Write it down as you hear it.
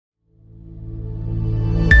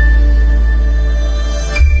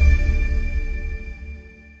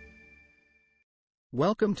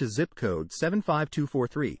Welcome to zip code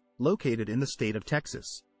 75243, located in the state of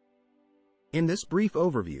Texas. In this brief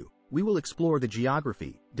overview, we will explore the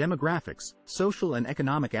geography, demographics, social and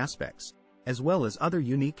economic aspects, as well as other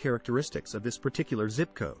unique characteristics of this particular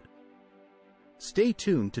zip code. Stay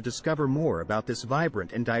tuned to discover more about this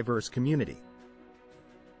vibrant and diverse community.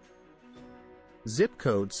 Zip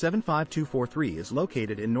code 75243 is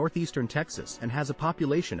located in northeastern Texas and has a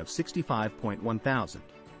population of 65.1 thousand.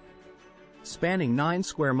 Spanning 9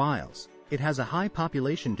 square miles, it has a high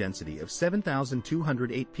population density of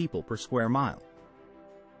 7,208 people per square mile.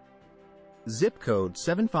 Zip code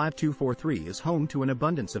 75243 is home to an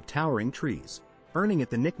abundance of towering trees, earning it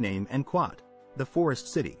the nickname Enquat, the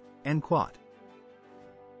Forest City, Enquat.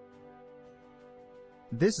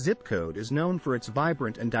 This zip code is known for its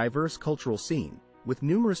vibrant and diverse cultural scene, with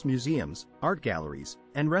numerous museums, art galleries,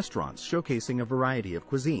 and restaurants showcasing a variety of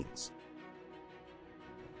cuisines.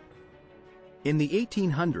 In the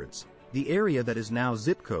 1800s, the area that is now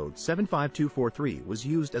zip code 75243 was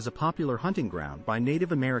used as a popular hunting ground by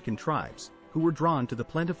Native American tribes, who were drawn to the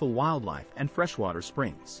plentiful wildlife and freshwater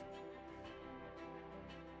springs.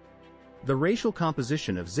 The racial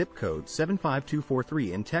composition of zip code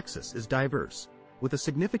 75243 in Texas is diverse, with a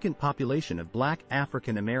significant population of Black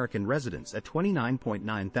African American residents at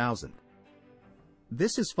 29.9 thousand.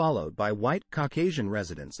 This is followed by white Caucasian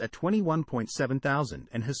residents at 21.7 thousand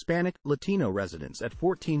and Hispanic Latino residents at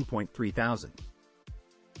 14.3 thousand.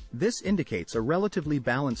 This indicates a relatively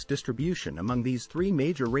balanced distribution among these three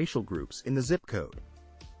major racial groups in the zip code.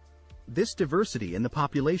 This diversity in the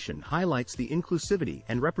population highlights the inclusivity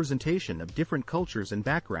and representation of different cultures and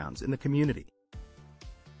backgrounds in the community.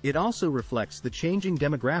 It also reflects the changing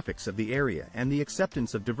demographics of the area and the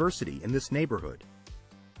acceptance of diversity in this neighborhood.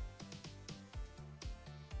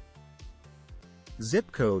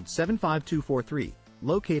 Zip code 75243,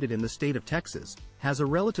 located in the state of Texas, has a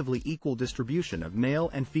relatively equal distribution of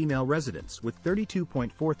male and female residents with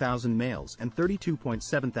 32.4 thousand males and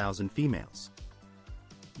 32.7 thousand females.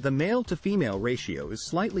 The male-to-female ratio is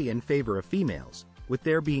slightly in favor of females, with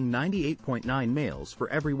there being 98.9 males for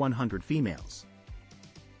every 100 females.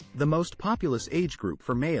 The most populous age group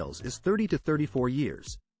for males is 30 to 34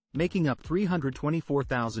 years, making up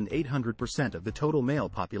 324,800% of the total male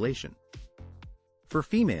population. For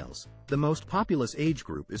females, the most populous age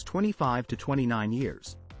group is 25 to 29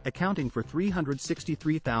 years, accounting for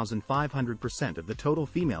 363,500% of the total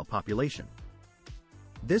female population.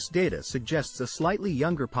 This data suggests a slightly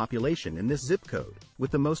younger population in this zip code,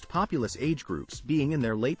 with the most populous age groups being in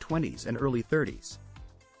their late 20s and early 30s.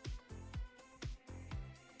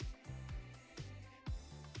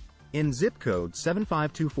 In zip code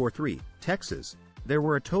 75243, Texas, there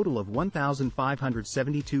were a total of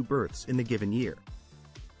 1,572 births in the given year.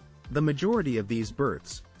 The majority of these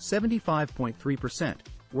births, 75.3%,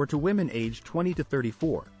 were to women aged 20 to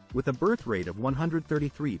 34, with a birth rate of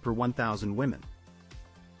 133 per 1,000 women.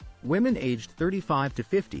 Women aged 35 to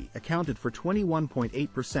 50 accounted for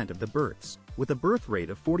 21.8% of the births, with a birth rate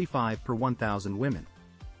of 45 per 1,000 women.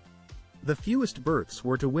 The fewest births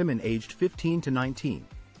were to women aged 15 to 19,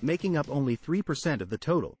 making up only 3% of the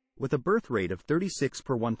total, with a birth rate of 36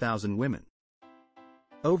 per 1,000 women.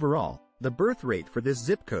 Overall, the birth rate for this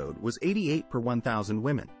zip code was 88 per 1,000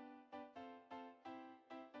 women.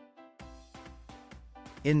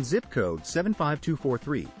 In zip code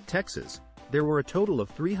 75243, Texas, there were a total of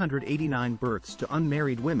 389 births to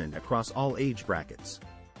unmarried women across all age brackets.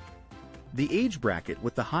 The age bracket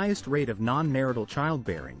with the highest rate of non-marital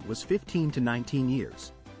childbearing was 15 to 19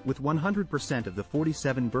 years, with 100% of the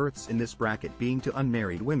 47 births in this bracket being to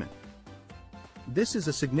unmarried women. This is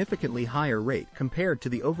a significantly higher rate compared to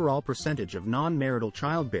the overall percentage of non-marital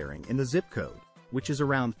childbearing in the zip code, which is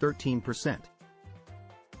around 13%.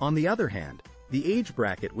 On the other hand, the age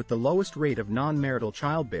bracket with the lowest rate of non-marital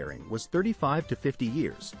childbearing was 35 to 50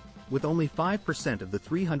 years, with only 5% of the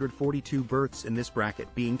 342 births in this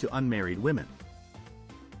bracket being to unmarried women.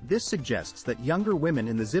 This suggests that younger women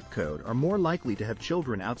in the zip code are more likely to have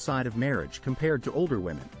children outside of marriage compared to older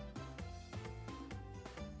women.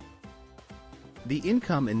 The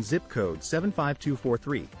income in zip code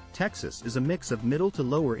 75243, Texas is a mix of middle to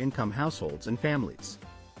lower income households and families.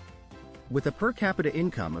 With a per capita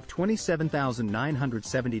income of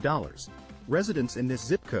 $27,970, residents in this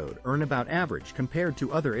zip code earn about average compared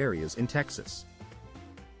to other areas in Texas.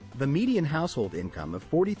 The median household income of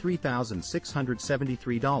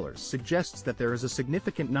 $43,673 suggests that there is a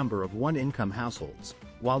significant number of one-income households,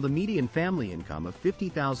 while the median family income of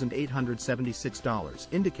 $50,876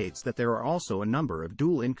 indicates that there are also a number of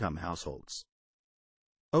dual-income households.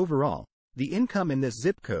 Overall, The income in this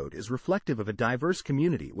zip code is reflective of a diverse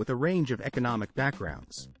community with a range of economic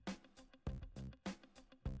backgrounds.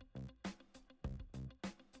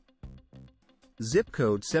 Zip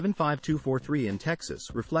code 75243 in Texas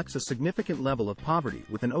reflects a significant level of poverty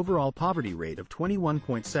with an overall poverty rate of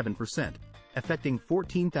 21.7%, affecting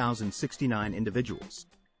 14,069 individuals.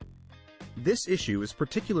 This issue is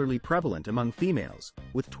particularly prevalent among females,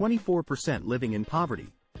 with 24% living in poverty,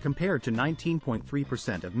 compared to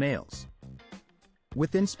 19.3% of males.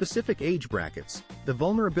 Within specific age brackets, the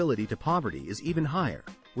vulnerability to poverty is even higher,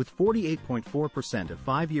 with 48.4% of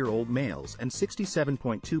 5-year-old males and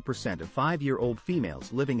 67.2% of 5-year-old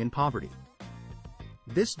females living in poverty.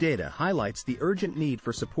 This data highlights the urgent need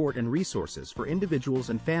for support and resources for individuals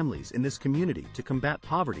and families in this community to combat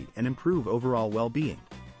poverty and improve overall well-being.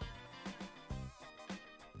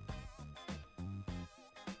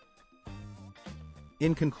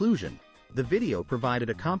 In conclusion, the video provided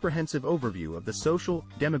a comprehensive overview of the social,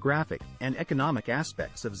 demographic, and economic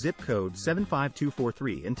aspects of zip code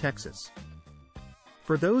 75243 in Texas.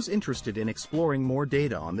 For those interested in exploring more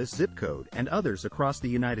data on this zip code and others across the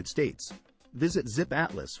United States, visit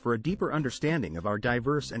ZipAtlas for a deeper understanding of our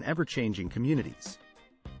diverse and ever-changing communities.